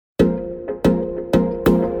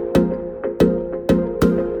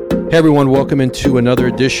Hey everyone, welcome into another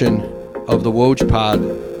edition of the Woj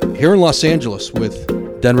Pod here in Los Angeles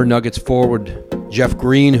with Denver Nuggets forward Jeff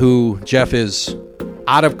Green, who, Jeff, is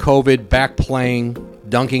out of COVID, back playing,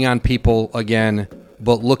 dunking on people again,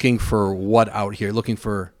 but looking for what out here? Looking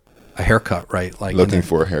for a haircut, right? Like looking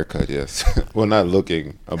for a haircut, yes. Well, not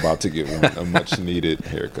looking, about to get one, a much-needed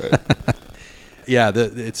haircut. Yeah,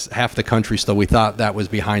 it's half the country still. We thought that was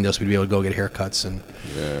behind us. We'd be able to go get haircuts.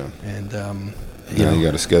 You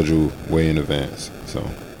got to schedule way in advance. So,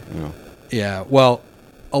 Yeah, well,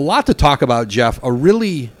 a lot to talk about, Jeff. A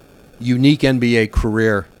really unique NBA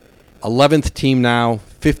career. 11th team now,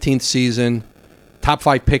 15th season, top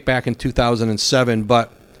 5 pick back in 2007.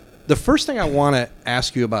 But the first thing I want to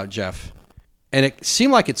ask you about, Jeff, and it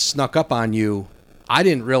seemed like it snuck up on you. I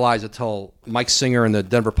didn't realize it until Mike Singer in the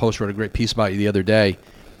Denver Post wrote a great piece about you the other day.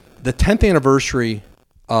 The 10th anniversary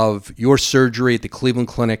of your surgery at the Cleveland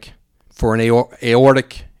Clinic for an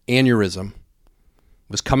aortic aneurysm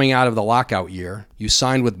was coming out of the lockout year. You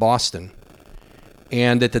signed with Boston.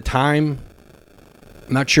 And at the time,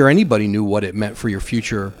 I'm not sure anybody knew what it meant for your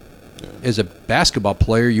future as a basketball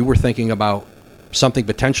player. You were thinking about something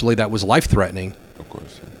potentially that was life-threatening. Of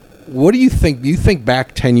course. Yeah. What do you think? Do you think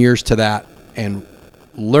back 10 years to that and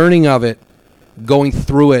learning of it, going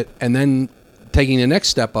through it, and then taking the next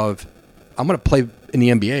step of, I'm going to play in the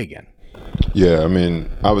NBA again? Yeah, I mean,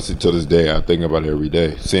 obviously to this day, I think about it every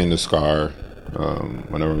day. Seeing the scar,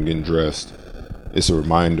 whenever I'm getting dressed, it's a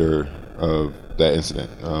reminder of that incident.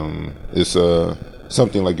 It's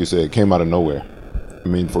something, like you said, it came out of nowhere. I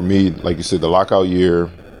mean, for me, like you said, the lockout year,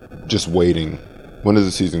 just waiting. When is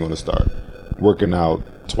the season going to start? Working out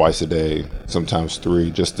twice a day, sometimes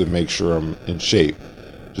 3, just to make sure I'm in shape,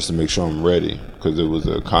 just to make sure I'm ready, because it was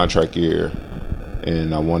a contract year,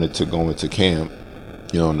 and I wanted to go into camp,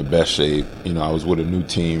 in the best shape. I was with a new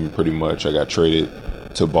team pretty much. I got traded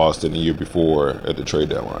to Boston the year before at the trade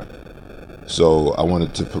deadline. So I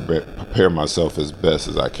wanted to prepare myself as best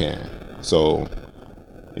as I can. So,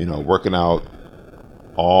 working out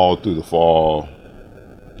all through the fall.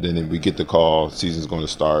 Then we get the call, season's going to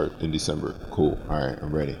start in December. Cool. All right,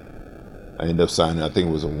 I'm ready. I ended up signing, I think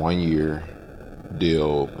it was a 1-year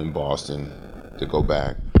deal in Boston to go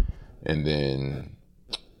back. And then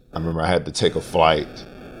I remember I had to take a flight.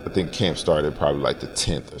 I think camp started probably like the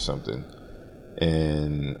 10th or something.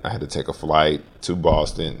 And I had to take a flight to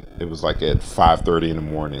Boston. It was like at 5:30 in the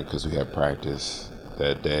morning because we had practice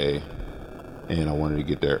that day. And I wanted to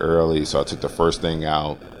get there early, so I took the first thing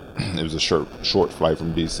out. It was a short flight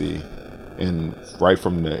from D.C. And right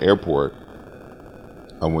from the airport,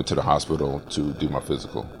 I went to the hospital to do my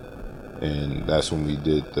physical. And that's when we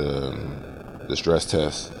did the stress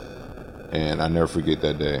test. And I never forget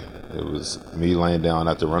that day. It was me laying down.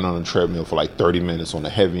 I had to run on a treadmill for like 30 minutes on a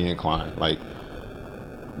heavy incline. Like,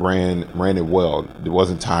 ran it well. It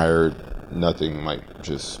wasn't tired, nothing. Like,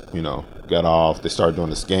 just, got off. They started doing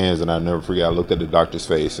the scans, and I never forget, I looked at the doctor's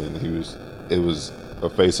face, and it was a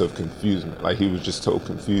face of confusion. Like, he was just so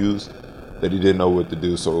confused that he didn't know what to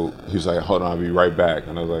do. So he was like, hold on, I'll be right back.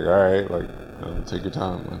 And I was like, all right, like, take your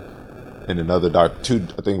time. And another doctor,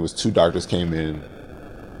 I think it was 2 doctors came in,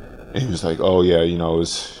 and he was like, oh yeah,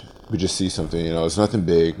 we just see something, it's nothing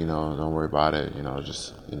big, don't worry about it,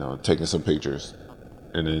 just, taking some pictures.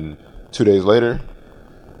 And then 2 days later,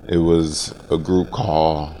 it was a group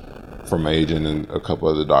call from my agent and a couple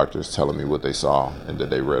other doctors telling me what they saw and that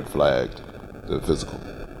they red flagged the physical.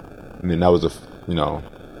 I mean, that was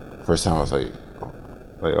first time I was like,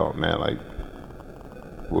 oh man, like,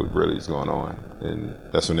 what really is going on? And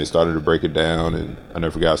that's when they started to break it down. And I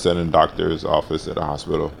never forgot, I sat in the doctor's office at the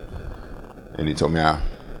hospital, and he told me I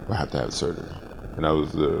have to have surgery. And that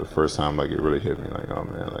was the first time, like, it really hit me, like, oh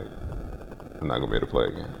man, like, I'm not gonna be able to play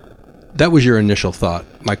again. That was your initial thought,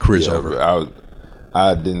 my career's over.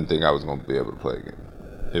 I didn't think I was gonna be able to play again.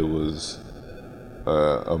 It was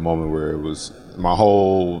a moment where it was my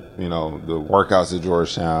whole, the workouts at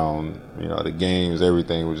Georgetown, the games,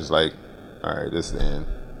 everything was just like, all right, this is the end.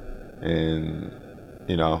 And,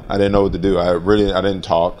 I didn't know what to do. I didn't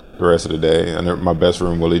talk the rest of the day. And my best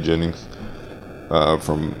friend, Willie Jennings,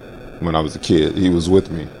 from when I was a kid, he was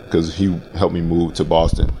with me because he helped me move to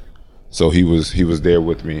Boston. So he was there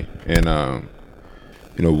with me. And,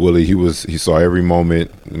 Willie, he saw every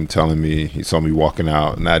moment and telling me, he saw me walking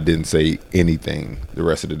out, and I didn't say anything the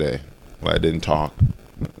rest of the day. I didn't talk.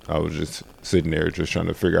 I was just sitting there just trying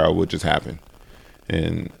to figure out what just happened.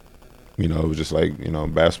 And, it was just like,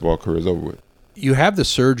 basketball career is over with. You have the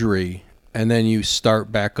surgery, and then you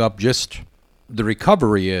start back up. Just the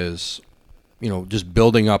recovery is, just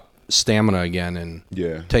building up stamina again and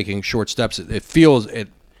taking short steps. It feels,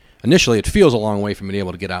 initially it feels a long way from being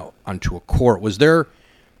able to get out onto a court. Was there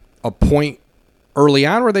a point early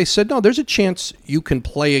on where they said, no, there's a chance you can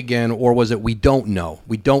play again, or was it we don't know?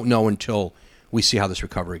 We don't know until we see how this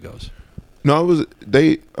recovery goes? No, it was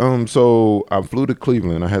they. So I flew to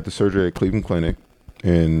Cleveland. I had the surgery at Cleveland Clinic,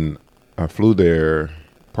 and I flew there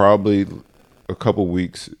probably a couple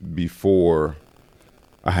weeks before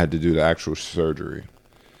I had to do the actual surgery.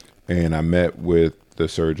 And I met with the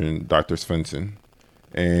surgeon, Dr. Svensson,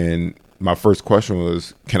 and my first question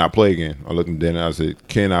was, "Can I play again?" I looked him dead and I said,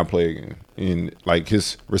 "Can I play again?" And like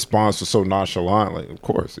his response was so nonchalant, like, "Of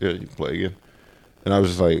course, yeah, you can play again." And I was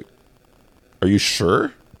just like, "Are you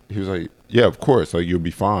sure?" He was like, "Yeah, of course. Like, you'll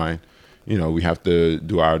be fine. You know, we have to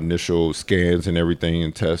do our initial scans and everything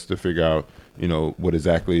and tests to figure out, you know, what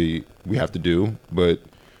exactly we have to do. But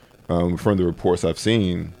from the reports I've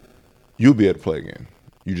seen, you'll be able to play again.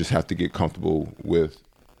 You just have to get comfortable with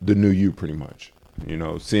the new you, pretty much. You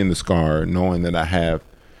know, seeing the scar, knowing that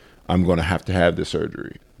I'm going to have this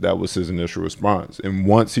surgery." That was his initial response. And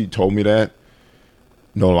once he told me that,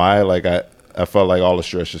 no lie, like I felt like all the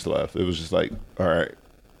stress just left. It was just like, all right,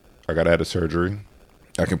 I got to have a surgery.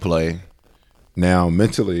 I can play. Now,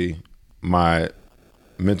 mentally, my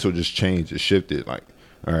mental just changed. It shifted. Like,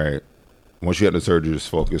 all right, once you had the surgery, just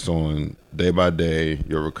focus on day by day,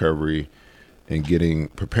 your recovery, and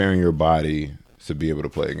preparing your body to be able to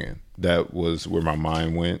play again. That was where my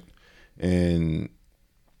mind went. And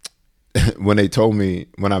when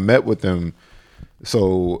I met with them,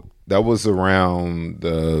 so that was around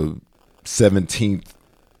the 17th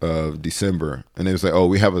of December. And it was like, "Oh,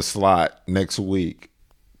 we have a slot next week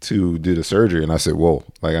to do the surgery." And I said, "Whoa,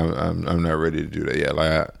 like I'm not ready to do that yet.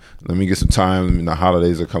 Like, let me get some time. I mean, the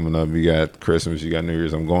holidays are coming up. You got Christmas, you got New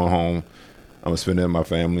Year's. I'm going home. I'm gonna spend it with my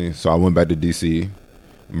family." So I went back to DC,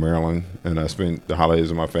 Maryland, and I spent the holidays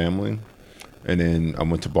with my family. And then I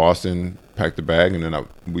went to Boston, packed the bag, and then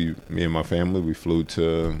me and my family, we flew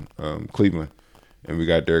to Cleveland, and we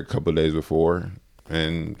got there a couple of days before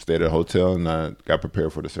and stayed at a hotel, and I got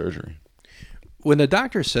prepared for the surgery. When the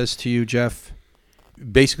doctor says to you, Jeff,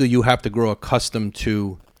 basically you have to grow accustomed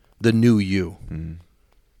to the new you,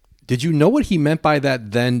 did you know what he meant by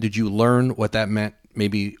that then? Did you learn what that meant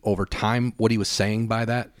maybe over time, what he was saying by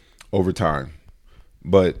that? Over time.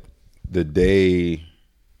 But the day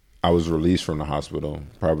I was released from the hospital,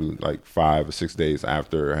 probably like 5 or 6 days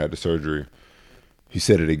after I had the surgery, he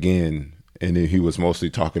said it again, and then he was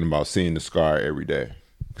mostly talking about seeing the scar every day.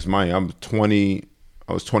 Because I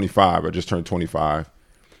was 25. I just turned 25.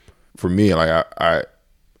 For me, like I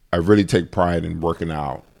really take pride in working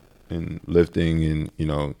out and lifting and, you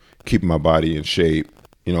know, keeping my body in shape,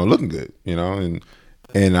 you know, looking good, you know,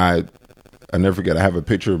 and I never forget, I have a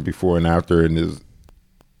picture before and after, and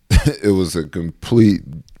it was a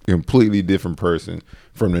completely different person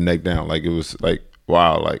from the neck down. Like, it was like,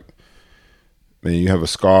 wow, like, man, you have a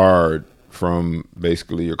scar from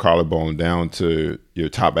basically your collarbone down to your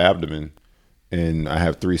top abdomen, and I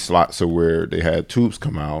have 3 slots so where they had tubes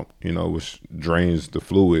come out, you know, which drains the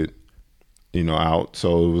fluid, you know, out.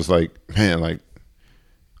 So it was like, man, like,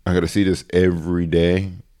 I got to see this every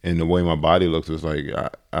day, and the way my body looks is like,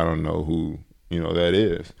 I don't know who, you know, that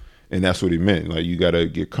is. And that's what he meant. Like, you got to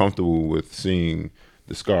get comfortable with seeing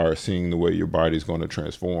the scar, seeing the way your body's going to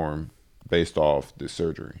transform based off this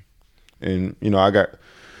surgery. And, you know,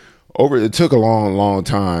 it took a long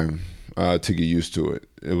time to get used to it.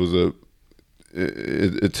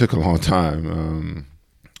 It took a long time.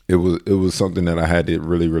 It was something that I had to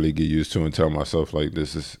really get used to and tell myself, like,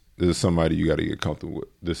 this is somebody you got to get comfortable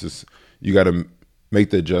with. You got to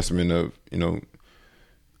make the adjustment of, you know,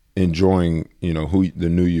 enjoying, you know, the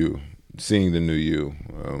new you, seeing the new you,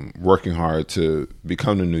 working hard to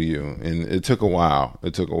become the new you. And it took a while.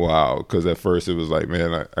 Because at first it was like,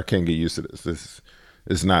 man, I can't get used to this.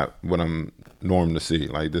 It's not what I'm normal to see.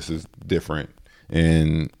 Like, this is different.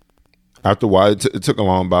 And after a while, it took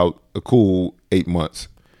about a cool 8 months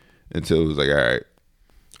until it was like, all right,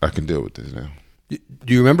 I can deal with this now.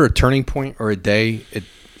 Do you remember a turning point or a day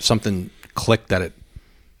something clicked that it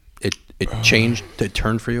changed, it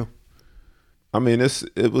turned for you? I mean,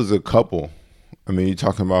 it was a couple. I mean, you're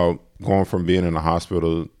talking about going from being in the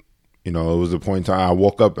hospital, you know, it was a point in time I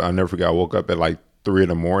woke up, I never forget, I woke up at like 3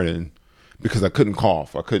 a.m. because I couldn't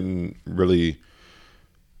cough. I couldn't really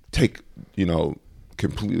take, you know,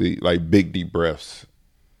 completely like big, deep breaths.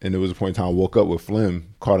 And there was a point in time I woke up with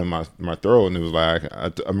phlegm caught in my throat, and it was like,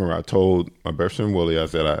 I remember I told my best friend, Willie, I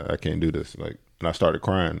said, I can't do this. Like, and I started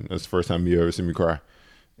crying. That's the first time you ever see me cry.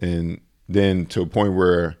 And then to a point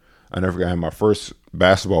where I never forgot, I had my first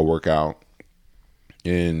basketball workout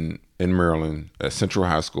in Maryland at Central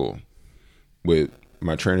High School with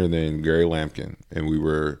my trainer then, Gary Lampkin, and we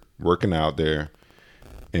were working out there,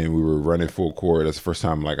 and we were running full court. That's the first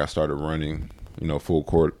time I started running, full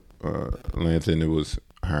court length, and it was,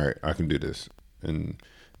 all right, I can do this. And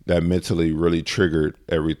that mentally really triggered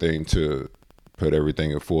everything to put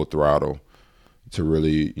everything at full throttle, to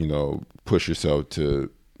really, push yourself to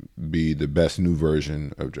be the best new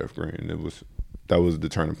version of Jeff Green. That was the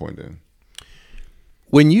turning point then.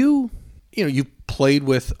 When you played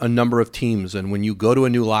with a number of teams, and when you go to a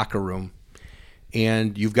new locker room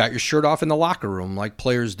and you've got your shirt off in the locker room like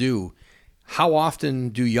players do, how often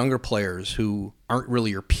do younger players who aren't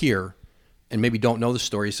really your peer and maybe don't know the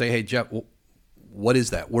story say, hey, Jeff, what is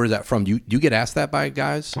that? Where is that from? Do you get asked that by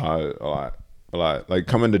guys? A lot. Like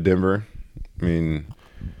coming to Denver, I mean,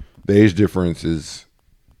 the age difference is,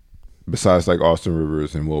 besides like Austin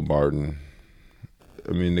Rivers and Will Barton,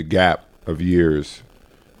 I mean, the gap of years,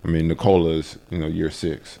 I mean, Nikola's, year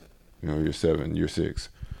 6, year 7, year 6.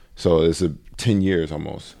 So it's 10 years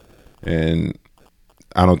almost. And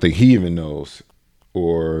I don't think he even knows.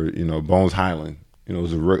 Or, Bones Highland,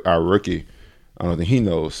 was our rookie. I don't think he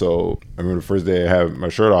knows. So I remember the first day I had my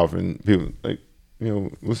shirt off and people like,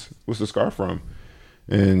 what's the scar from?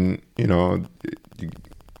 And, you don't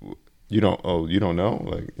know?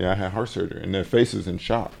 Like, yeah, I had heart surgery. And their faces in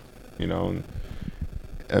shock, And,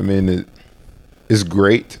 I mean, it's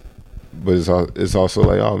great, but it's also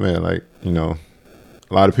like, oh man, like, a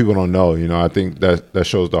lot of people don't know. I think that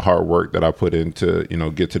shows the hard work that I put in to,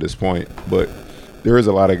 get to this point. But there is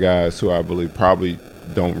a lot of guys who I believe probably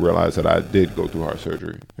don't realize that I did go through heart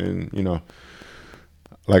surgery. And,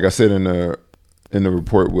 like I said in the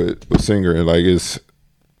report with Singer, like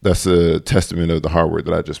that's a testament of the hard work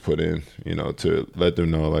that I just put in, to let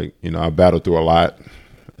them know, like, I battled through a lot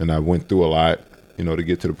and I went through a lot, to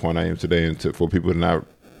get to the point I am today, and for people to not,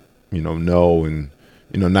 know and,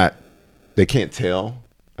 they can't tell.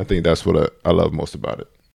 I think that's what I love most about it.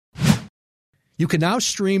 You can now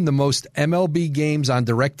stream the most MLB games on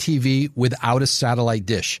DirecTV without a satellite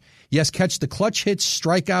dish. Yes, catch the clutch hits,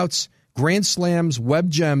 strikeouts, grand slams,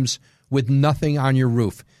 web gems with nothing on your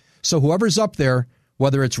roof. So whoever's up there,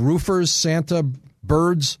 whether it's roofers, Santa,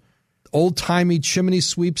 birds, old-timey chimney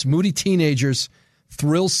sweeps, moody teenagers,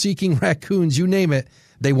 thrill-seeking raccoons, you name it,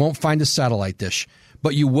 they won't find a satellite dish.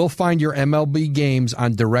 But you will find your MLB games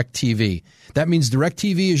on DirecTV. That means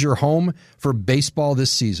DirecTV is your home for baseball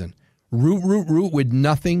this season. Root with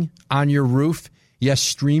nothing on your roof. Yes,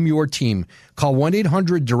 stream your team. Call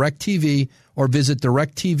 1-800-DIRECTV or visit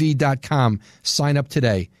directtv.com. Sign up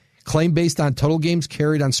today. Claim based on total games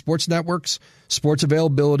carried on sports networks. Sports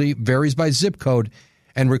availability varies by zip code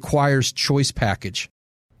and requires choice package.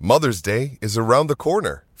 Mother's Day is around the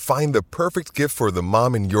corner. Find the perfect gift for the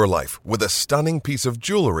mom in your life with a stunning piece of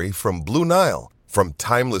jewelry from Blue Nile. From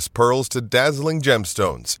timeless pearls to dazzling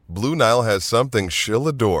gemstones, Blue Nile has something she'll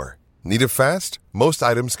adore. Need it fast? Most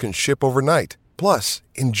items can ship overnight. Plus,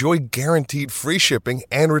 enjoy guaranteed free shipping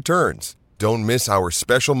and returns. Don't miss our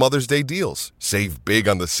special Mother's Day deals. Save big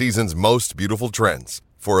on the season's most beautiful trends.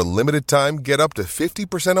 For a limited time, get up to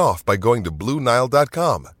 50% off by going to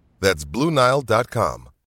BlueNile.com. That's BlueNile.com.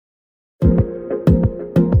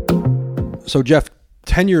 So, Jeff,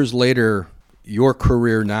 10 years later, your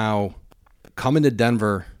career now, coming to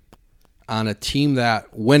Denver on a team that,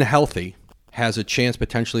 when healthy, has a chance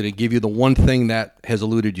potentially to give you the one thing that has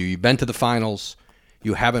eluded you. You've been to the finals.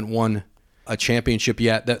 You haven't won a championship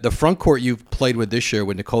yet. The front court you've played with this year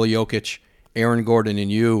with Nikola Jokic, Aaron Gordon,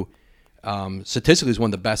 and you, statistically is one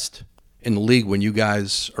of the best in the league when you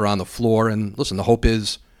guys are on the floor. And listen, the hope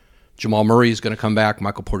is Jamal Murray is going to come back.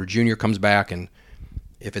 Michael Porter Jr. comes back. And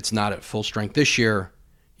if it's not at full strength this year,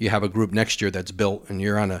 you have a group next year that's built and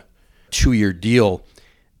you're on a 2-year deal.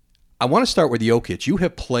 I want to start with Jokic. You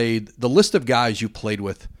have played, the list of guys you played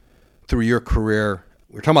with through your career,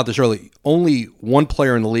 we were talking about this earlier, only one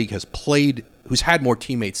player in the league has played, who's had more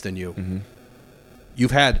teammates than you. Mm-hmm.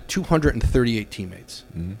 You've had 238 teammates.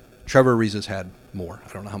 Mm-hmm. Trevor Ariza's had more.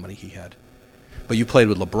 I don't know how many he had. But you played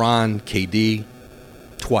with LeBron, KD,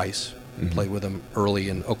 twice. Mm-hmm. Played with him early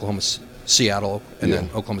in Seattle, and then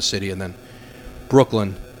Oklahoma City, and then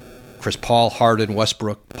Brooklyn. Chris Paul, Harden,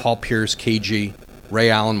 Westbrook, Paul Pierce, KG, Ray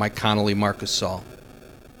Allen, Mike Conley, Marcus Gasol.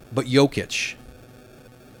 But Jokic,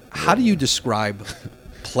 how do you describe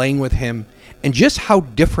playing with him and just how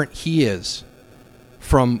different he is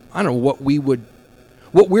from, I don't know,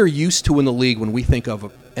 what we're used to in the league when we think of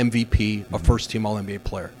an MVP, a first-team All-NBA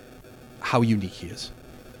player, how unique he is?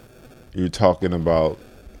 You're talking about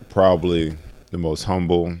probably the most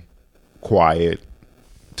humble, quiet,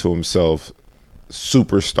 to himself,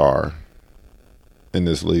 superstar in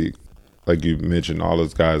this league. Like you mentioned, all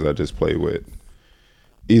those guys I just played with.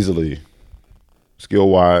 easily,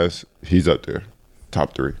 skill-wise, he's up there,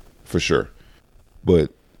 top 3 for sure.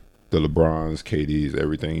 But the LeBrons, KDs,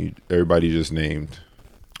 everything, everybody just named,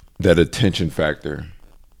 that attention factor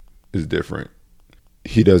is different.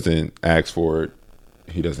 He doesn't ask for it.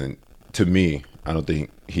 He doesn't, to me, I don't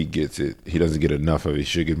think he gets it. He doesn't get enough of it. He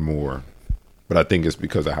should get more. But I think it's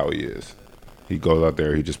because of how he is. He goes out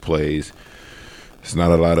there, he just plays. It's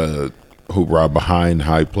not a lot of hoorah behind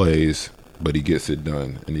how he plays, but he gets it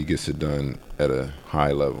done, and he gets it done at a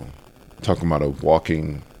high level. Talking about a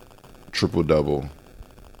walking triple-double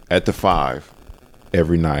at the 5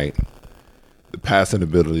 every night. The passing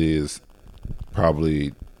ability is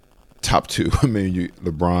probably top 2. I mean,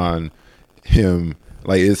 LeBron, him,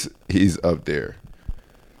 like he's up there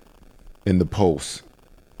in the post,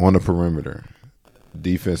 on the perimeter,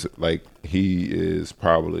 defense. Like he is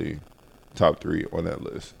probably top 3 on that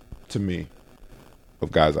list to me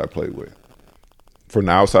of guys I played with. From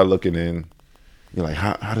the outside looking in, you're like,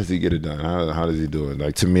 how does he get it done? How does he do it?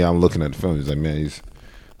 Like to me, I'm looking at the film. He's like, man, he's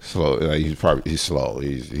slow. Like he's slow.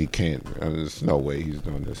 He can't. I mean, there's no way he's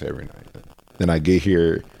doing this every night. Then I get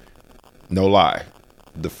here, no lie,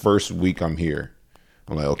 the first week I'm here,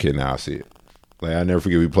 I'm like, okay, now I see it. Like I never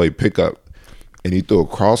forget, we played pickup, and he threw a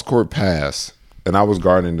cross court pass, and I was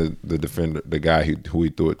guarding the defender, the guy who he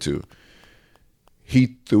threw it to.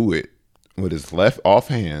 He threw it with his left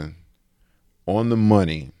offhand on the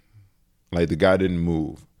money, like the guy didn't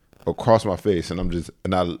move, across my face, and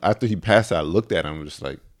after he passed it, I looked at him, I'm just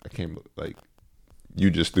like, I can't, like, you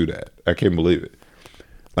just threw that. I can't believe it.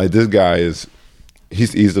 Like this guy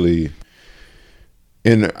he's easily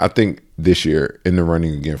I think this year in the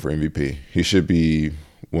running again for MVP. He should be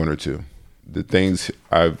 1 or 2. The things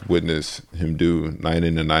I've witnessed him do night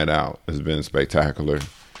in and night out has been spectacular.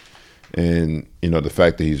 And, the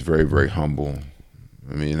fact that he's very, very humble.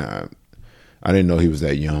 I mean, I didn't know he was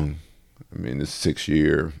that young. I mean, this 6th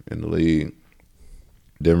year in the league.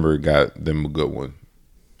 Denver got them a good one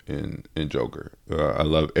in Joker. I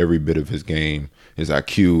love every bit of his game. His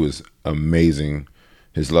IQ is amazing.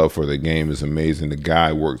 His love for the game is amazing. The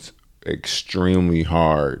guy works extremely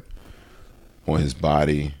hard on his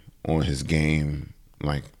body, on his game.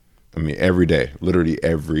 Like, I mean, every day, literally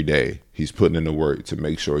every day, he's putting in the work to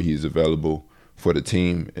make sure he's available for the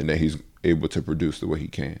team and that he's able to produce the way he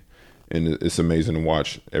can. And it's amazing to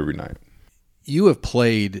watch every night. You have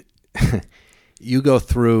played, you go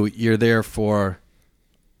through, you're there for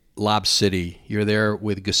Lob City. You're there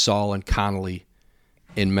with Gasol and Connolly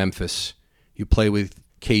in Memphis. You play with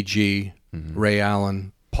KG, Ray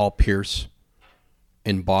Allen, Paul Pierce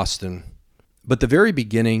in Boston. But the very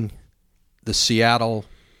beginning, the Seattle,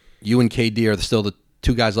 you and KD are still the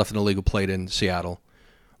 2 guys left in the league who played in Seattle.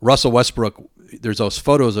 Russell Westbrook, there's those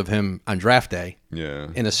photos of him on draft day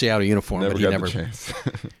in a Seattle uniform. Never but he got never the chance.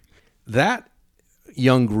 That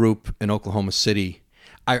young group in Oklahoma City,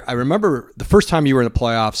 I remember the first time you were in the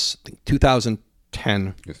playoffs,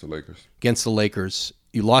 2010. Against the Lakers.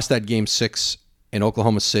 You lost that game 6 in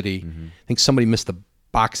Oklahoma City. I think somebody missed the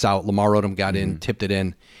box out. Lamar Odom got in, tipped it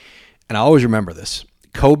in. And I always remember this.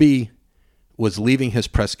 Kobe was leaving his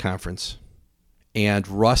press conference, and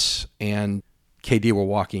Russ and KD were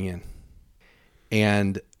walking in.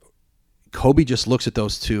 And Kobe just looks at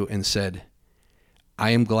those 2 and said, I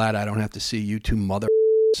am glad I don't have to see you 2 mother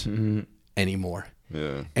anymore.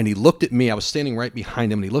 Yeah. And he looked at me. I was standing right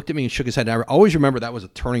behind him, and he looked at me and shook his head. And I always remember that was a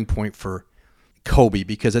turning point for Kobe,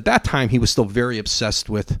 because at that time he was still very obsessed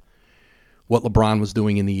with what LeBron was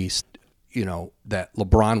doing in the East. That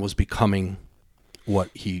LeBron was becoming what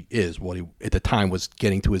he is, what he at the time was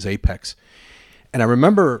getting to his apex. And I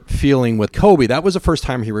remember feeling with Kobe, that was the first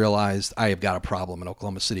time he realized, I have got a problem in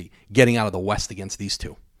Oklahoma City. Getting out of the West against these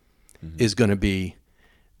 2 is going to be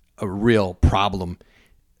a real problem.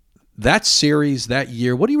 That series, that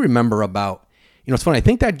year, what do you remember about, it's funny, I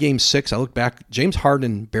think that game 6, I look back, James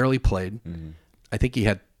Harden barely played. I think he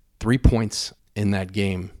had 3 points in that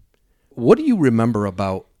game. What do you remember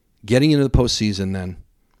about getting into the postseason then,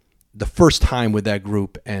 the first time with that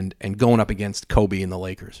group and going up against Kobe and the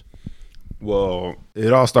Lakers? Well,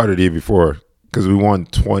 it all started the year before because we won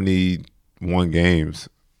 21 games.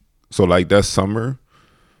 So, like, that summer,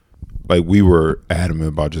 like, we were adamant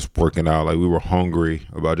about just working out. Like, we were hungry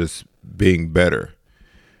about just being better.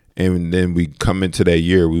 And then we come into that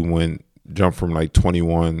year, we jump from, like,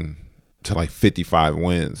 21 to, like, 55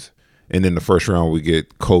 wins. And then the first round, we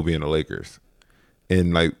get Kobe and the Lakers.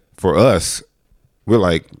 And, like, for us, we're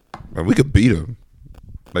like, man, we could beat them.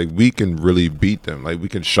 Like, we can really beat them. Like, we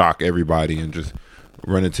can shock everybody and just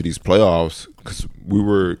run into these playoffs because we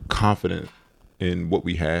were confident in what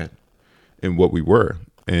we had and what we were.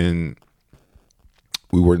 And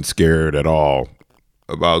we weren't scared at all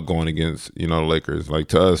about going against, the Lakers. Like,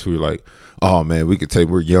 to us, we were like, oh man,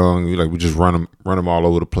 we're young. We just run them all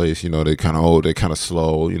over the place. They kind of old, they kind of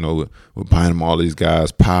slow. We're buying them all these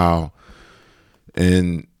guys, pow.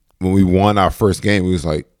 And when we won our first game, we was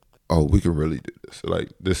like, oh, we can really do this. Like,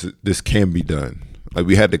 this can be done. Like,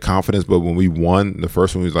 we had the confidence, but when we won the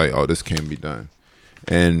first one, we was like, oh, this can be done.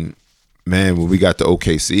 And man, when we got to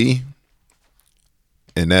OKC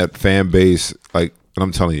and that fan base, like, and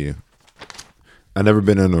I'm telling you, I've never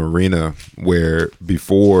been in an arena where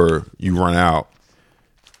before you run out,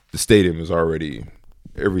 the stadium is already,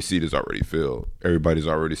 every seat is already filled. Everybody's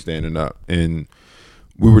already standing up. And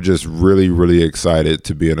we were just really, really excited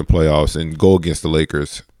to be in the playoffs and go against the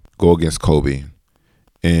Lakers, go against Kobe,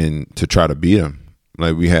 and to try to beat them.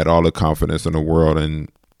 Like, we had all the confidence in the world,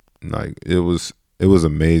 and like it was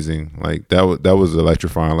amazing. Like, that was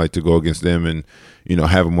electrifying. Like, to go against them and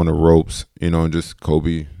have them on the ropes, and just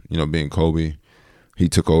Kobe, being Kobe. He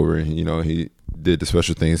took over and, he did the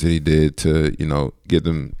special things that he did to, get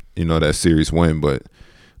them, that series win. But,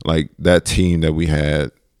 like, that team that we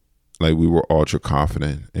had, like, we were ultra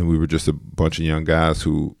confident, and we were just a bunch of young guys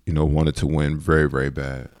who, wanted to win very, very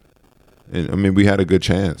bad. And, I mean, we had a good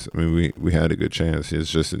chance. I mean, we had a good chance. It's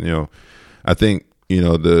just, I think,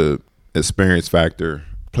 the experience factor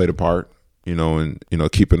played a part, and,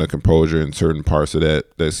 keeping the composure in certain parts of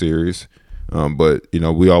that series. But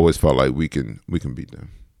we always felt like we can beat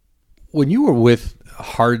them. When you were with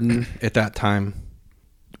Harden at that time,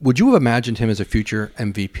 would you have imagined him as a future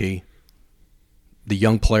MVP? The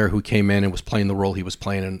young player who came in and was playing the role he was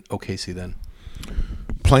playing in OKC then?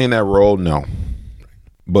 Playing that role, no.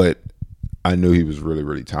 But I knew he was really,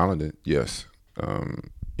 really talented, yes.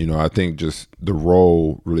 I think just the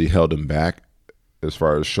role really held him back as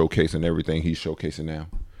far as showcasing everything he's showcasing now.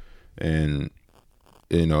 And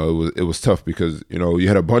it was tough because, you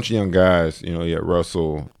had a bunch of young guys, you had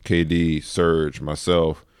Russell, KD, Serge,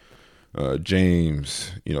 myself,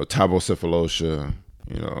 James, Thabo Sefolosha,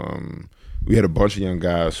 we had a bunch of young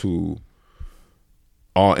guys who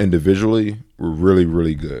all individually were really,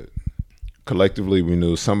 really good. Collectively, we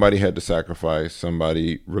knew somebody had to sacrifice,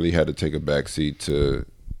 somebody really had to take a backseat to,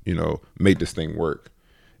 make this thing work.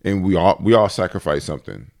 And we all sacrificed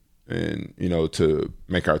something and, to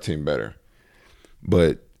make our team better.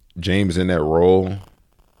 But James in that role,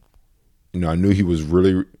 I knew he was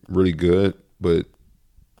really, really good, but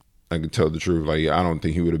I can tell the truth. Like, I don't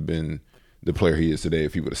think he would have been the player he is today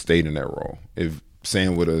if he would have stayed in that role. If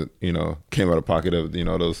Sam would have, came out of pocket of,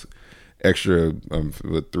 those extra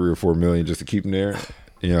with $3 or $4 million just to keep him there,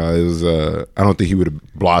 it was. I don't think he would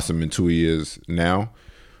have blossomed into who he is now,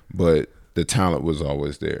 but the talent was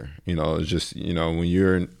always there. It's just when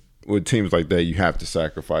you're with teams like that, you have to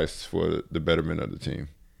sacrifice for the betterment of the team.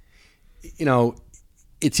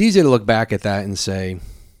 It's easy to look back at that and say,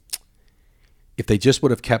 if they just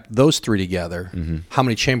would have kept those three together, how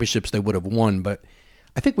many championships they would have won. But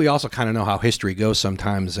I think we also kind of know how history goes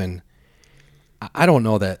sometimes. And I don't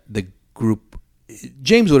know that the group,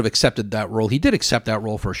 James would have accepted that role. He did accept that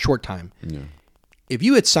role for a short time. Yeah. If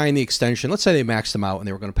you had signed the extension, let's say they maxed them out and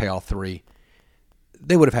they were going to pay all three,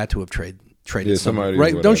 they would have had to have traded somebody,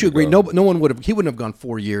 right? Don't you agree? No one would have. He wouldn't have gone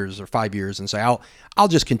 4 years or 5 years and say, "I'll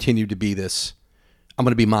just continue to be this. I'm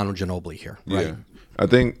going to be Manu Ginobili here." Right? Yeah, I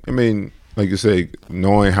think. I mean, like you say,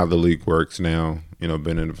 knowing how the league works now,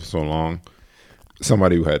 been in it for so long,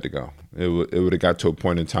 somebody who had to go. It would have got to a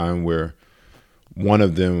point in time where one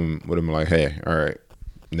of them would have been like, "Hey, all right,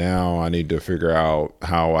 now I need to figure out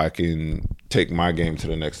how I can take my game to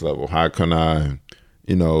the next level. How can I,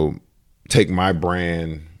 take my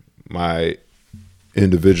brand, my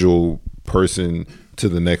individual person to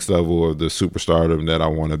the next level of the superstardom that I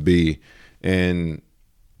want to be." And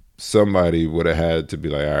somebody would have had to be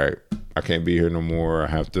like, all right, I can't be here no more. I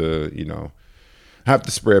have to,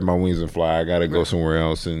 spread my wings and fly. I got to go somewhere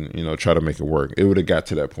else and, try to make it work. It would have got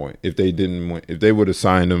to that point. If they didn't win, if they would have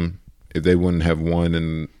signed him, if they wouldn't have won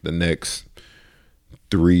in the next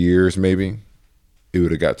 3 years, maybe, it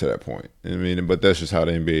would have got to that point. I mean, but that's just how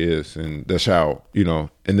the NBA is. And that's how, an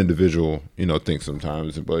individual, thinks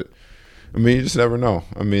sometimes. But, I mean, you just never know.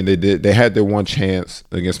 I mean, they had their one chance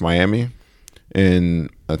against Miami. And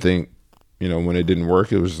I think, when it didn't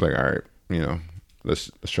work, it was just like, all right, let's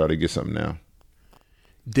try to get something now.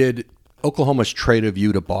 Did Oklahoma's trade of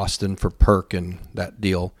you to Boston for Perk and that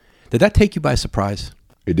deal, did that take you by surprise?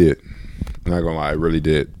 It did. I'm not going to lie, it really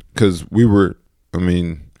did. Because we were,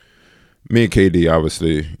 me and KD,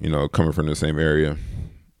 obviously, coming from the same area,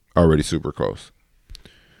 already super close.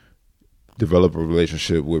 Develop a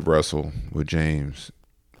relationship with Russell, with James.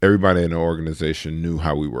 Everybody in the organization knew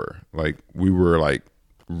how we were. Like, we were like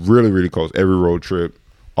really, really close. Every road trip,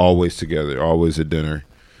 always together, always at dinner.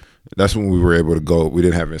 That's when we were able to go. We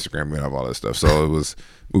didn't have Instagram, we didn't have all that stuff. So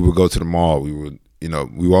we would go to the mall. We would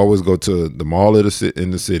always go to the mall in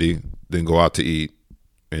the city, then go out to eat,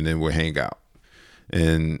 and then we'd hang out.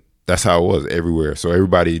 And that's how it was everywhere. So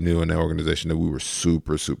everybody knew in that organization that we were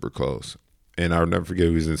super, super close. And I'll never forget,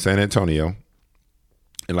 we was in San Antonio,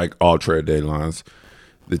 and like all trade deadlines,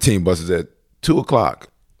 the team buses at 2:00.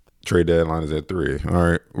 Trade deadline is at 3.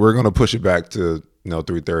 All right, we're gonna push it back to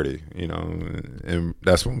 3:30. And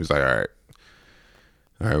that's when we was like, all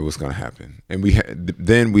right, what's gonna happen? And we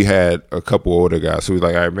had a couple older guys, so we was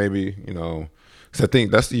like, all right, maybe because I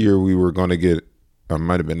think that's the year we were gonna get.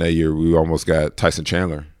 Might have been that year we almost got Tyson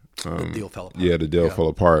Chandler. The deal fell apart. Yeah, the deal fell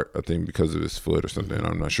apart. I think because of his foot or something.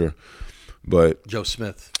 I'm not sure, but Joe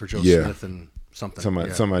Smith and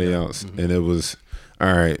somebody else, and it was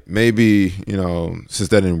all right. Maybe since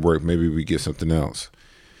that didn't work, maybe we get something else.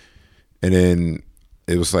 And then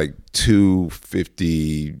it was like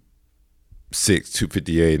 2:56,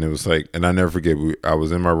 2:58, and it was like, and I never forget. I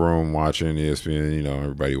was in my room watching ESPN.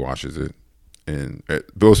 Everybody watches it, and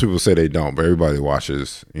most people say they don't, but everybody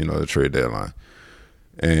watches. The trade deadline.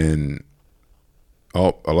 And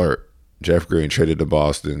alert! Jeff Green traded to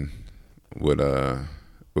Boston with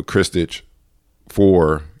Kristich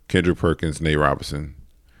for Kendrick Perkins, Nate Robinson,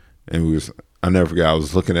 and I never forget. I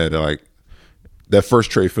was looking at it like that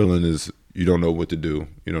first trade feeling is you don't know what to do,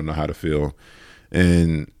 you don't know how to feel,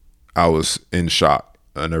 and I was in shock.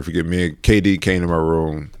 I never forget. Me and KD came to my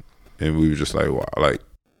room, and we were just like, wow, like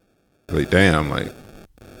damn, like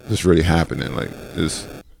this really happening, like this.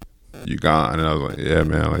 You gone. And I was like, yeah,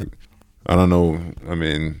 man, like I don't know. I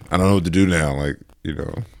mean, I don't know what to do now. Like,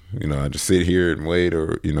 I just sit here and wait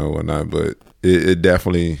or, whatnot. But it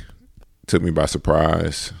definitely took me by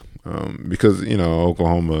surprise because,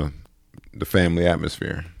 Oklahoma, the family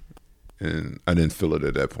atmosphere. And I didn't feel it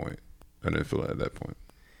at that point.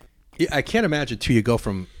 Yeah, I can't imagine, too, you go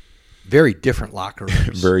from very different locker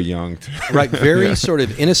rooms. Very young. Right, very sort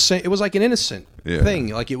of innocent. It was like an innocent thing.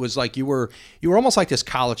 Like it was like you were almost like this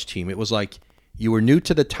college team. It was like you were new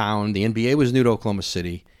to the town. The NBA was new to Oklahoma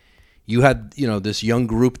City. You had, this young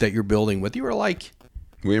group that you're building with. You were like...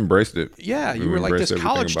 We embraced it. Yeah, you were like this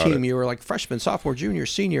college team. You were like freshman, sophomore, junior,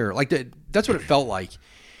 senior. Like that's what it felt like.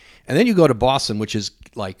 And then you go to Boston, which is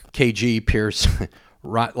like KG, Pierce,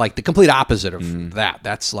 like the complete opposite of that.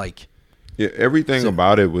 That's like... Yeah, everything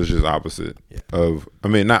about it was just opposite of. I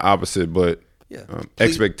mean, not opposite, but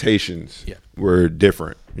expectations were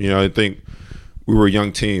different. I think we were a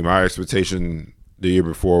young team. Our expectation the year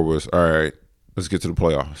before was, all right, let's get to the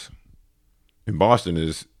playoffs. In Boston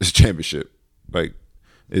is championship. Like,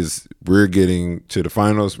 we're getting to the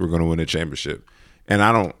finals. We're going to win a championship. And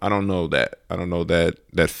I don't know that. I don't know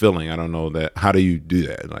that feeling. I don't know that. How do you do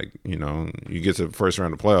that? Like, you get to the first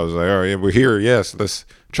round of playoffs. Like, all right, we're here. Yes, let's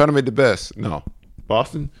try to make the best. No,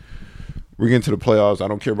 Boston, we're getting to the playoffs. I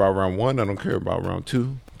don't care about round 1. I don't care about round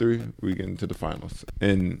 2, 3. We're getting to the finals.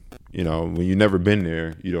 And, when you've never been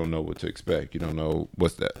there, you don't know what to expect. You don't know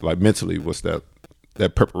what's that, like mentally, what's that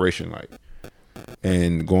preparation like.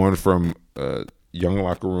 And going from a young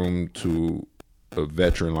locker room to a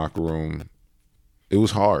veteran locker room, it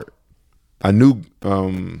was hard. I knew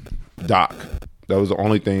Doc. That was the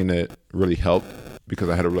only thing that really helped because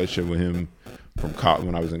I had a relationship with him from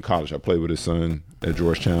when I was in college. I played with his son at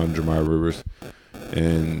Georgetown, Jeremiah Rivers,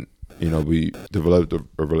 and we developed a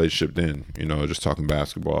relationship then. Just talking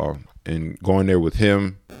basketball and going there with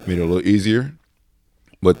him made it a little easier.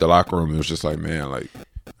 But the locker room, it was just like, man, like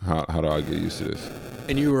how do I get used to this?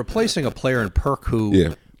 And you were replacing a player in Perk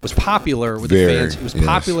who was popular with the fans. He was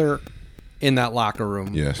popular in that locker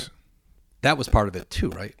room. Yes. That was part of it too,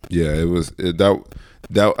 right? Yeah, it was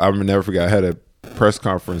that I'll never forget. I had a press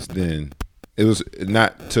conference then. It was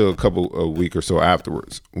not till a week or so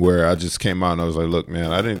afterwards where I just came out and I was like, look,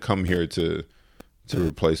 man, I didn't come here to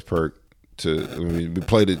replace Perk. We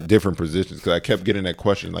played at different positions because I kept getting that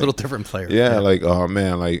question. Like, little different player. Yeah, like, oh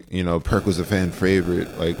man, like, Perk was a fan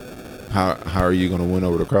favorite. Like, how are you going to win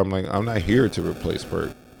over the crowd? I'm like, I'm not here to replace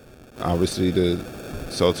Perk. Obviously, the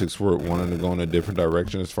Celtics were wanting to go in a different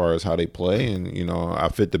direction as far as how they play, and I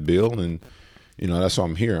fit the bill, and that's why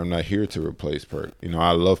I'm here. I'm not here to replace Perk.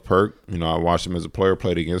 I love Perk. I watched him as a player,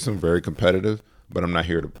 played against him, very competitive, but I'm not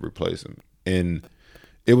here to replace him. And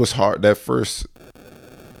it was hard.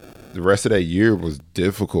 The rest of that year was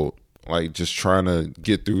difficult. Like just trying to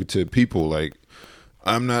get through to people. Like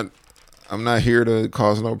I'm not here to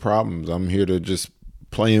cause no problems. I'm here to just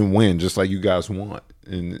play and win, just like you guys want.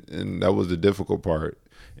 And that was the difficult part.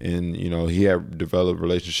 And he had developed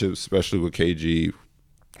relationships, especially with KG,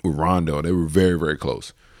 with Rondo. They were very, very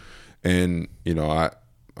close. And, you know, I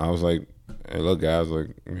was like, hey, look, guys,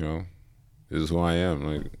 like, you know, this is who I am.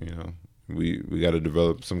 Like, you know, we got to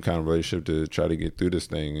develop some kind of relationship to try to get through this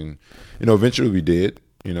thing. And, you know, eventually we did.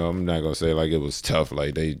 You know, I'm not going to say like it was tough.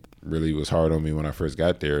 Like they really was hard on me when I first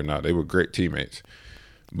got there. No, they were great teammates.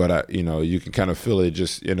 But, you know, you can kind of feel it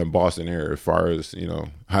just in the Boston area as far as, you know,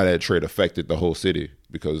 how that trade affected the whole city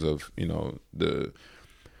because of, you know,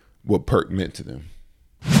 what Perk meant to them.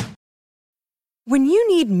 When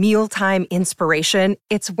you need mealtime inspiration,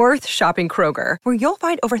 it's worth shopping Kroger, where you'll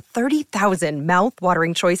find over 30,000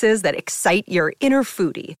 mouth-watering choices that excite your inner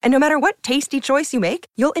foodie. And no matter what tasty choice you make,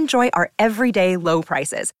 you'll enjoy our everyday low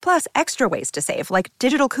prices, plus extra ways to save, like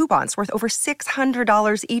digital coupons worth over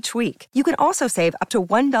 $600 each week. You can also save up to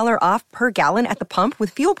 $1 off per gallon at the pump with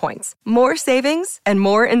fuel points. More savings and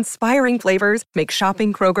more inspiring flavors make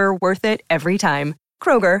shopping Kroger worth it every time.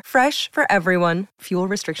 Kroger, fresh for everyone. Fuel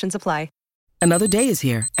restrictions apply. Another day is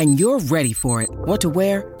here, and you're ready for it. What to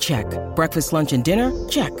wear? Check. Breakfast, lunch, and dinner?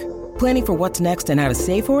 Check. Planning for what's next and how to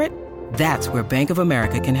save for it? That's where Bank of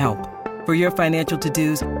America can help. For your financial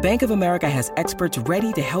to-dos, Bank of America has experts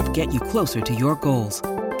ready to help get you closer to your goals.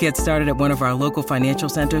 Get started at one of our local financial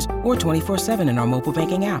centers or 24/7 in our mobile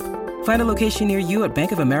banking app. Find a location near you at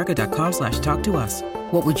bankofamerica.com/talktous.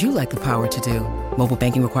 What would you like the power to do? Mobile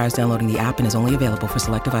banking requires downloading the app and is only available for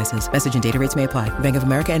select devices. Message and data rates may apply. Bank of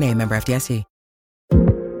America NA, member FDIC.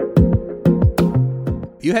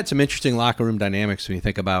 You had some interesting locker room dynamics when you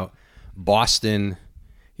think about Boston.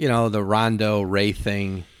 You know, the Rondo Ray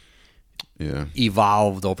thing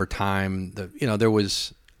evolved over time. There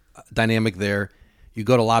was a dynamic there. You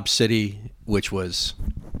go to Lob City, which was,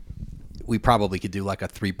 we probably could do like a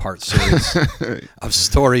 3-part series of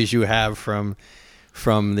stories you have from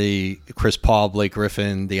the Chris Paul, Blake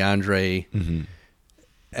Griffin, DeAndre,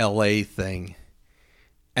 LA thing.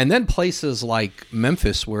 And then places like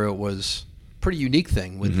Memphis, where it was a pretty unique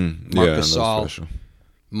thing with Marc Gasol,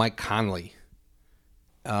 Mike Conley.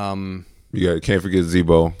 You can't forget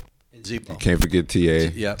Zebo. You can't forget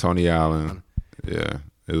TA, Yep. Tony Allen. Yeah,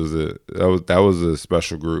 that was a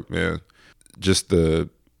special group, man. It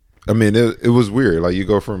was weird. Like you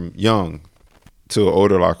go from young to an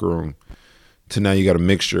older locker room to now you got a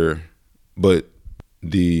mixture, but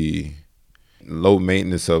the low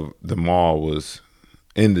maintenance of the mall was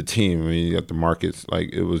in the team. I mean, you got the markets.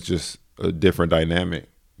 Like it was just a different dynamic,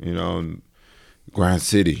 you know. And Grind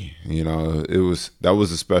City, you know, that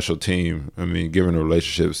was a special team. I mean, given the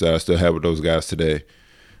relationships that I still have with those guys today.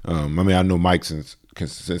 I know Mike since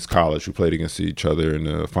college. We played against each other in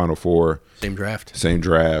the Final Four. Same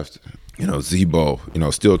draft. You know, Zebo, you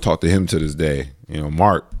know, still talk to him to this day. You know,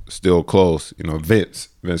 Mark, still close. You know, Vince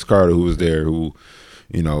Carter, who was there, who,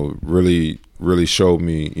 you know, really, really showed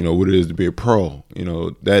me, you know, what it is to be a pro. You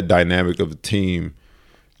know, that dynamic of the team.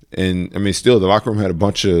 And, I mean, still, the locker room had a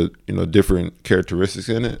bunch of, you know, different characteristics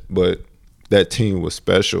in it, but that team was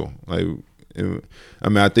special. Like,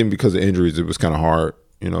 I think because of injuries, it was kind of hard.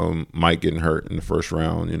 You know, Mike getting hurt in the first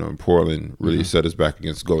round, you know, in Portland really set us back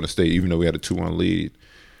against Golden State, even though we had a 2-1 lead.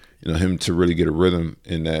 You know, him to really get a rhythm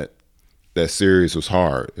in that series was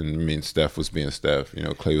hard. And, I mean, Steph was being Steph. You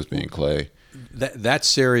know, Clay was being Clay. That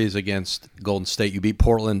series against Golden State, you beat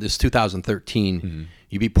Portland. This is 2013.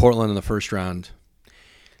 You beat Portland in the first round.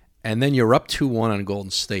 And then you're up 2-1 on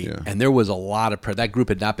Golden State. Yeah. And there was a lot of that group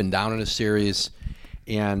had not been down in a series.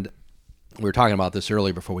 And we were talking about this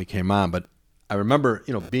earlier before we came on, but I remember,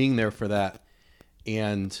 you know, being there for that.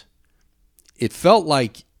 And it felt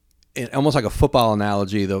like, almost like a football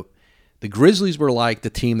analogy, the Grizzlies were like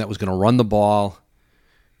the team that was going to run the ball,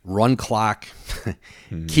 run clock,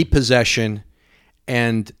 keep possession.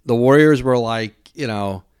 And the Warriors were like, you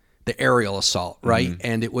know, the aerial assault, right?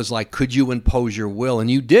 And it was like, could you impose your will? And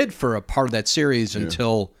you did for a part of that series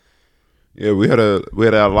until. Yeah, we had a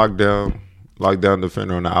lockdown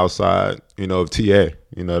defender on the outside, you know, of TA.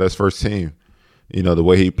 You know, that's first team. You know, the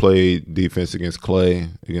way he played defense against Clay,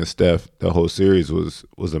 against Steph, the whole series was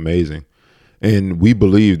amazing. And we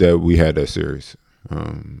believed that we had that series.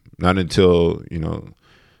 Not until, you know,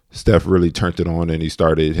 Steph really turned it on and he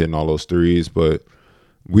started hitting all those threes, but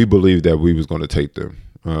we believed that we was going to take them.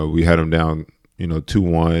 We had them down, you know,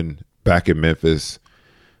 2-1 back in Memphis.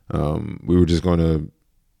 We were just going to,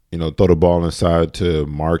 you know, throw the ball inside to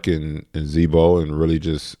Mark and Zebo and really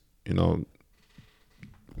just, you know,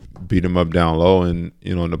 beat them up down low and,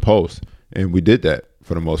 you know, in the post. And we did that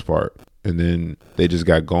for the most part. And then they just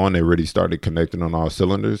got going. They really started connecting on all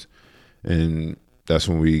cylinders. And that's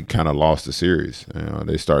when we kind of lost the series. You know,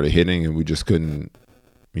 they started hitting and we just couldn't,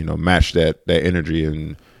 you know, match that energy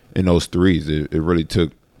in those threes. It really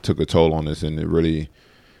took a toll on us, and it really,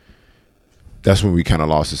 that's when we kind of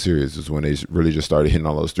lost the series, is when they really just started hitting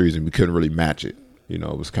all those threes, and we couldn't really match it. You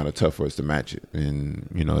know, it was kind of tough for us to match it. And,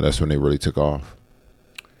 you know, that's when they really took off.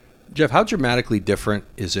 Jeff, how dramatically different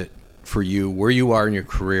is it for you where you are in your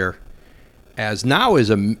career as now is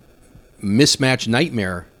a mismatch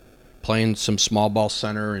nightmare, playing some small ball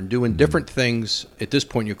center and doing different things at this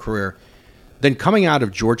point in your career than coming out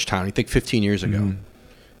of Georgetown, I think 15 years ago?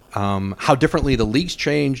 How differently the league's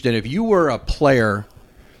changed, and if you were a player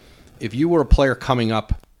coming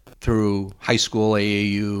up through high school,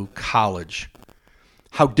 AAU, college,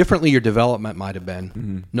 how differently your development might have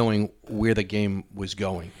been knowing where the game was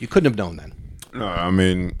going. You couldn't have known then. No, I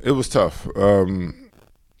mean, it was tough.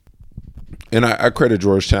 And I credit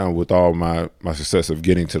Georgetown with all my success of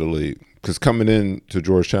getting to the league. Because coming into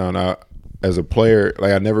Georgetown, as a player,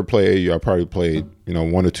 like I never played AAU. I probably played,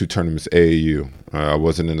 1 or 2 tournaments AAU. I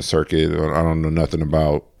wasn't in the circuit. I don't know nothing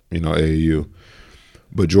about, AAU.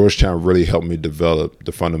 But Georgetown really helped me develop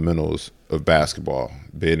the fundamentals of basketball,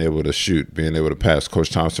 being able to shoot, being able to pass. Coach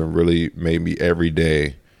Thompson really made me every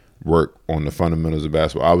day work on the fundamentals of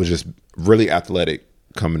basketball. I was just really athletic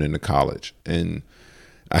coming into college, and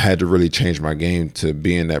I had to really change my game to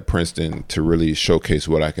being at Princeton to really showcase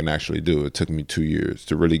what I can actually do. It took me 2 years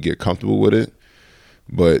to really get comfortable with it,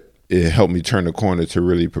 but it helped me turn the corner to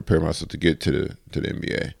really prepare myself to get to the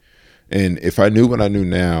NBA. And if I knew what I knew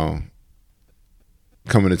now,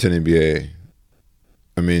 coming into the NBA,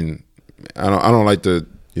 I mean, I don't like to,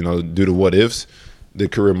 do the what ifs. The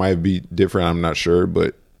career might be different, I'm not sure,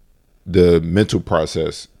 but the mental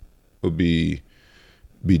process would be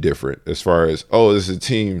different as far as, this is a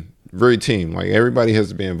team, very team. Like everybody has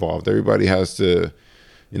to be involved. Everybody has to,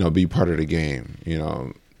 be part of the game,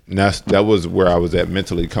 And that was where I was at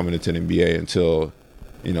mentally coming into the NBA until,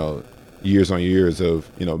 years on years of,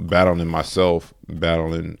 battling myself,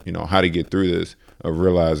 battling, how to get through this, of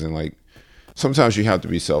realizing like sometimes you have to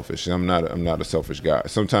be selfish. I'm not a selfish guy.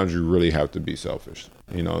 Sometimes you really have to be selfish,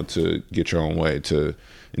 to get your own way, to,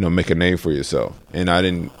 make a name for yourself. And I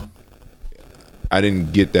didn't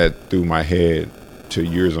get that through my head to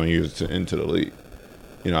years on years into the league.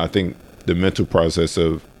 I think the mental process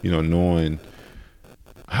of, knowing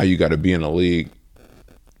how you got to be in the league,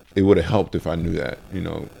 it would have helped if I knew that,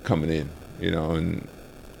 coming in, and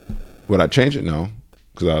would I change it? No.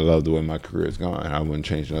 Because I love the way my career is gone. I wouldn't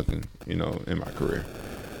change nothing, in my career.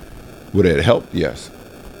 Would it help? Yes.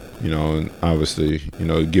 And obviously,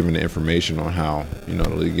 given the information on how, the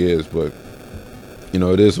league is, but,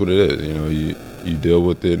 it is what it is. You deal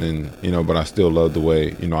with it, and, but I still love the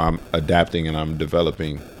way, I'm adapting and I'm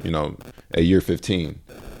developing, at year 15,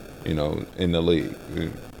 in the league.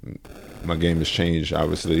 My game has changed,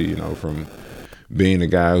 obviously, from being a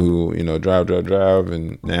guy who, drive,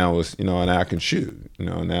 and now it's, and I can shoot,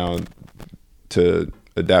 now to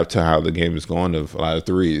adapt to how the game is going of a lot of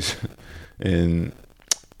threes. And,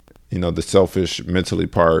 the selfish mentally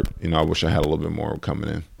part, I wish I had a little bit more coming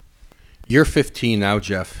in. You're 15 now,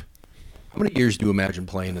 Jeff. How many years do you imagine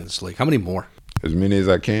playing in this league? How many more? As many as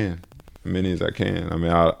I can. I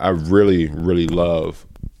mean, I really, really love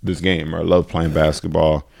this game. I love playing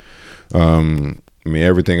basketball.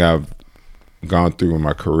 Everything I've gone through in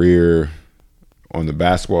my career on the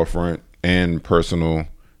basketball front and personal,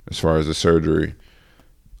 as far as the surgery,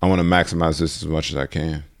 I want to maximize this as much as I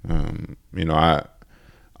can. When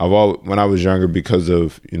I was younger, because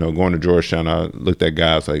of, going to Georgetown, I looked at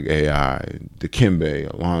guys like AI,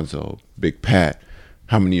 Dikembe, Alonzo, Big Pat,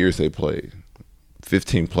 how many years they played?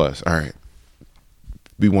 15 plus. All right.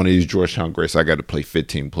 Be one of these Georgetown greats, I got to play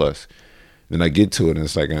 15 plus. Then I get to it, and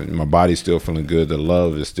it's like my body's still feeling good. The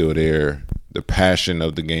love is still there. The passion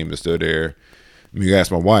of the game is still there. I mean, you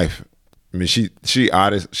ask my wife. I mean, she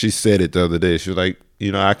said it the other day. She was like,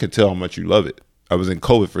 I could tell how much you love it. I was in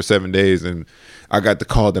COVID for 7 days, and I got the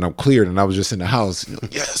call that I'm cleared, and I was just in the house.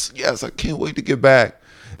 Yes, I can't wait to get back.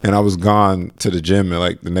 And I was gone to the gym in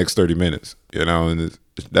like the next 30 minutes, and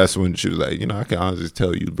that's when she was like, I can honestly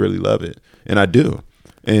tell you really love it. And I do.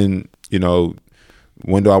 And,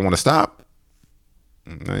 when do I want to stop?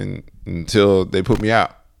 And until they put me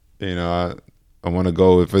out. I want to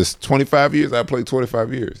go. If it's 25 years, I play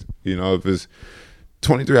 25 years. If it's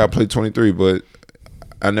 23, I play 23. But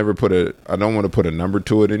I don't want to put a number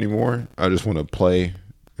to it anymore. I just want to play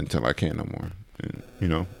until I can't no more. And,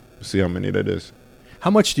 see how many that is. How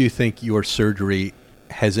much do you think your surgery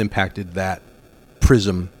has impacted that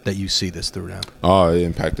prism that you see this through now? Oh, it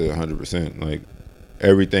impacted 100%. Like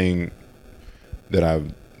everything that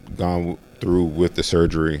I've gone through with the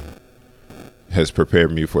surgery has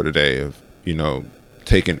prepared me for the day of,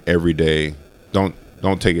 taking every day. Don't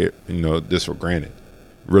take it, this for granted.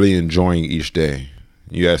 Really enjoying each day,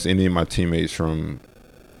 You ask any of my teammates from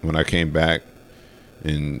when I came back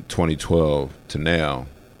in 2012 to now,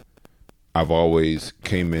 I've always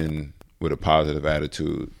came in with a positive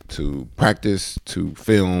attitude to practice, to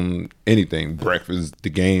film, anything, breakfast, the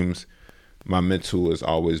games. My mental has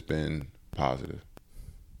always been positive.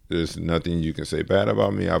 There's nothing you can say bad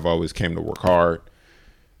about me. I've always came to work hard,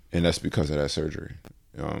 and that's because of that surgery.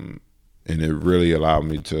 And it really allowed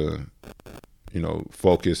me to,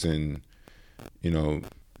 focus and,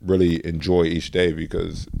 really enjoy each day,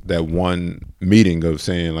 because that one meeting of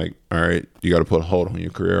saying, like, all right, you got to put a hold on your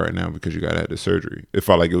career right now because you got to have the surgery. It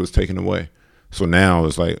felt like it was taken away. So now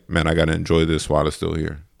it's like, man, I got to enjoy this while it's still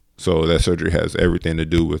here. So that surgery has everything to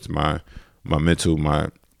do with my mental, my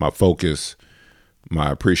focus, my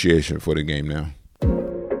appreciation for the game now.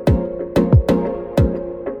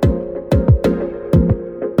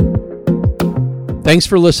 Thanks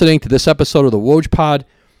for listening to this episode of the Woj Pod.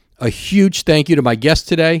 A huge thank you to my guest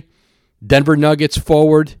today, Denver Nuggets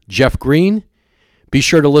forward Jeff Green. Be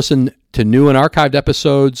sure to listen to new and archived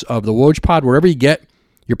episodes of the Woj Pod wherever you get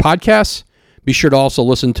your podcasts. Be sure to also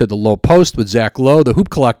listen to The Low Post with Zach Lowe, the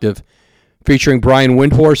Hoop Collective, featuring Brian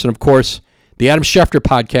Windhorst, and, of course, the Adam Schefter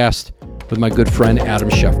podcast with my good friend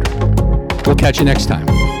Adam Schefter. We'll catch you next time.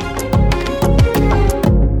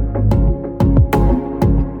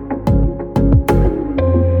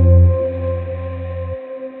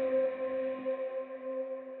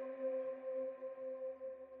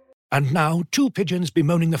 And now, two pigeons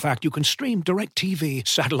bemoaning the fact you can stream DirecTV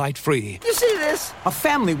satellite-free. You see this? A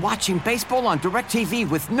family watching baseball on DirecTV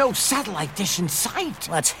with no satellite dish in sight.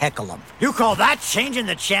 Let's heckle them. You call that changing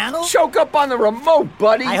the channel? Choke up on the remote,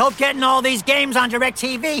 buddy. I hope getting all these games on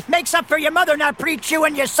DirecTV makes up for your mother not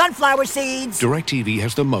pre-chewing your sunflower seeds. DirecTV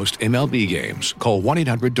has the most MLB games. Call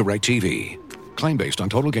 1-800-DirecTV. Claim based on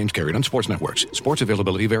total games carried on sports networks. Sports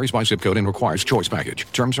availability varies by zip code and requires choice package.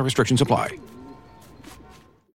 Terms and restrictions apply.